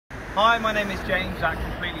Hi, my name is James at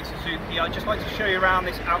Completely Suzuki. I'd just like to show you around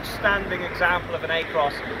this outstanding example of an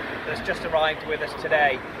Across that's just arrived with us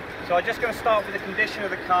today. So I'm just going to start with the condition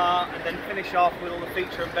of the car and then finish off with all the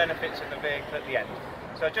feature and benefits of the vehicle at the end.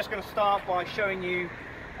 So I'm just going to start by showing you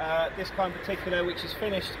this car in particular, which is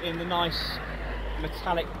finished in the nice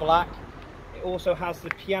metallic black. It also has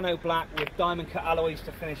the piano black with diamond cut alloys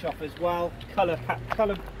to finish off as well, colour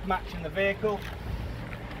matching the vehicle.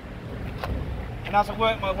 And as I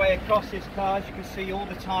work my way across this car, as you can see, all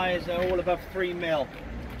the tyres are all above 3mm.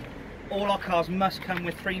 All our cars must come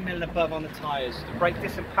with 3mm above on the tyres. The brake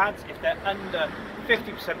disc and pads, if they're under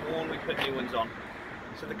 50% worn, we put new ones on.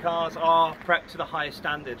 So the cars are prepped to the highest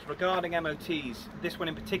standards. Regarding MOTs, this one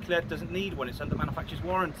in particular doesn't need one, it's under manufacturer's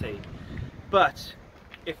warranty. But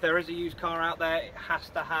if there is a used car out there, it has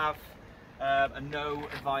to have a no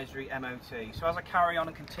advisory MOT. So as I carry on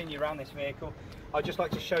and continue around this vehicle, I'd just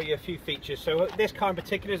like to show you a few features. So this car in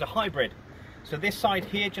particular is a hybrid. So this side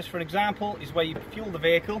here, just for an example, is where you fuel the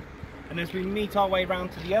vehicle. And as we meet our way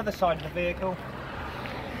around to the other side of the vehicle,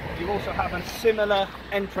 you also have a similar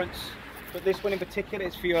entrance, but this one in particular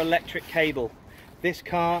is for your electric cable. This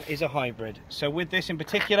car is a hybrid. So with this in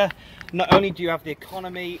particular, not only do you have the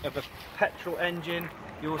economy of a petrol engine,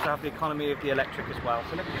 you also have the economy of the electric as well.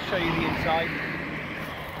 So let me just show you the inside.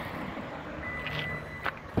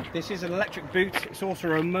 This is an electric boot. It's also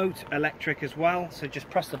a remote electric as well. So just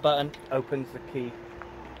press the button, opens the key.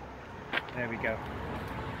 There we go.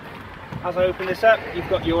 As I open this up, you've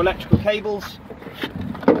got your electrical cables.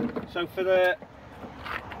 So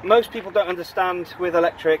most people don't understand with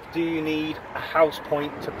electric, do you need a house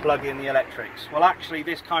point to plug in the electrics? Well, actually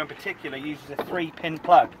this car in particular uses a 3-pin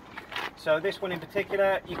plug. So this one in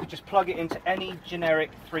particular, you could just plug it into any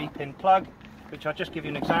generic 3-pin plug, which I'll just give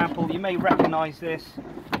you an example. You may recognize this.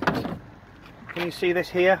 Can you see this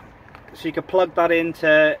here? So you can plug that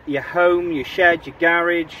into your home, your shed, your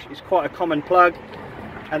garage. It's quite a common plug,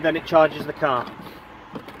 and then it charges the car.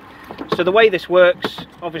 So the way this works,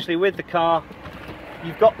 obviously with the car,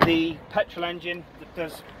 you've got the petrol engine that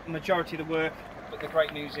does the majority of the work, but the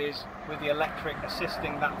great news is with the electric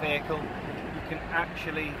assisting that vehicle, you can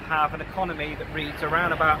actually have an economy that reads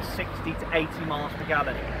around about 60 to 80 miles per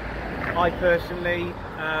gallon. I personally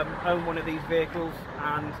own one of these vehicles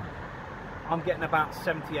and I'm getting about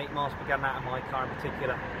 78 miles per gallon out of my car in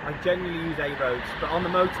particular. I generally use A roads, but on the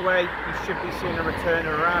motorway you should be seeing a return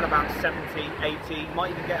of around about 70, 80,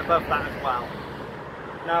 might even get above that as well.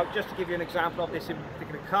 Now, just to give you an example of this in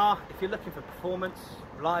particular car, if you're looking for performance,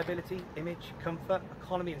 reliability, image, comfort,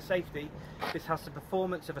 economy and safety, this has the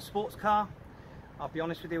performance of a sports car. I'll be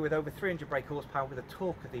honest with you, with over 300 brake horsepower, with the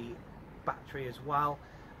torque of the battery as well,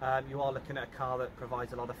 you are looking at a car that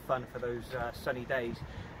provides a lot of fun for those sunny days.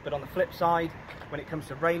 But on the flip side, when it comes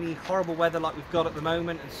to rainy, horrible weather like we've got at the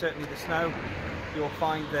moment, and certainly the snow, you'll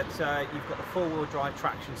find that you've got the four-wheel drive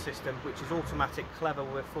traction system, which is automatic, clever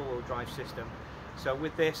with four-wheel drive system. So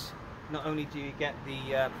with this, not only do you get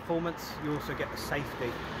the performance, you also get the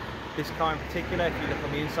safety. This car in particular, if you look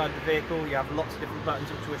on the inside of the vehicle, you have lots of different buttons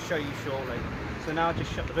which we'll show you shortly. So now I'll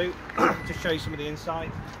just shut the boot to show you some of the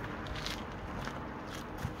inside.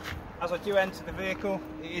 As I do enter the vehicle,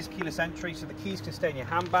 it is keyless entry, so the keys can stay in your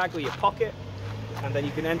handbag or your pocket, and then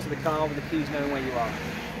you can enter the car with the keys knowing where you are.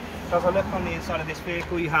 So as I look on the inside of this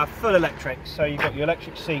vehicle, you have full electric, so you've got your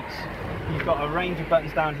electric seats, you've got a range of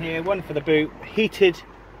buttons down here, one for the boot, heated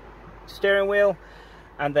steering wheel,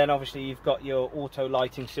 and then obviously you've got your auto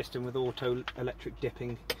lighting system with auto electric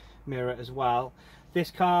dipping mirror as well. This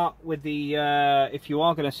car, with the if you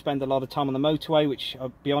are going to spend a lot of time on the motorway, which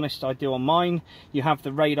I'll be honest I do on mine, you have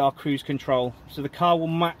the radar cruise control, so the car will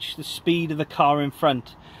match the speed of the car in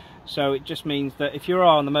front. So it just means that if you are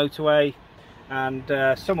on the motorway and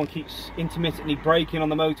someone keeps intermittently braking on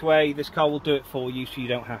the motorway, this car will do it for you, so you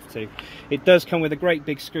don't have to. It does come with a great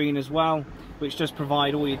big screen as well, which does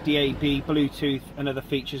provide all your DAB, Bluetooth and other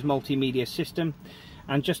features, multimedia system.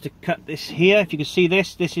 And just to cut this here, if you can see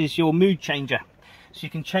this, this is your mood changer. So you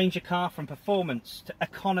can change your car from performance to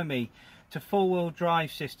economy to four-wheel drive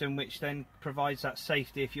system, which then provides that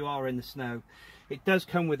safety if you are in the snow. It does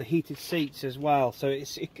come with the heated seats as well, so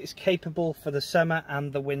it's capable for the summer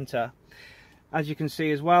and the winter. As you can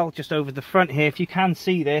see as well, just over the front here, if you can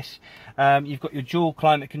see this, you've got your dual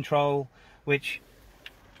climate control, which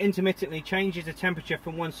intermittently changes the temperature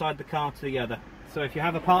from one side of the car to the other. So if you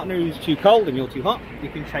have a partner who's too cold and you're too hot, you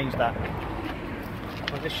can change that.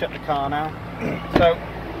 I'll just shut the car now. So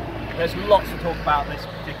there's lots to talk about this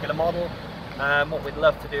particular model. What we'd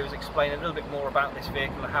love to do is explain a little bit more about this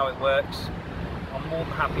vehicle and how it works. I'm more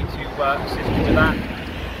than happy to assist you with that.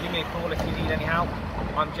 Give me a call if you need any help.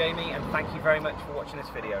 I'm Jamie, and thank you very much for watching this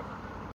video.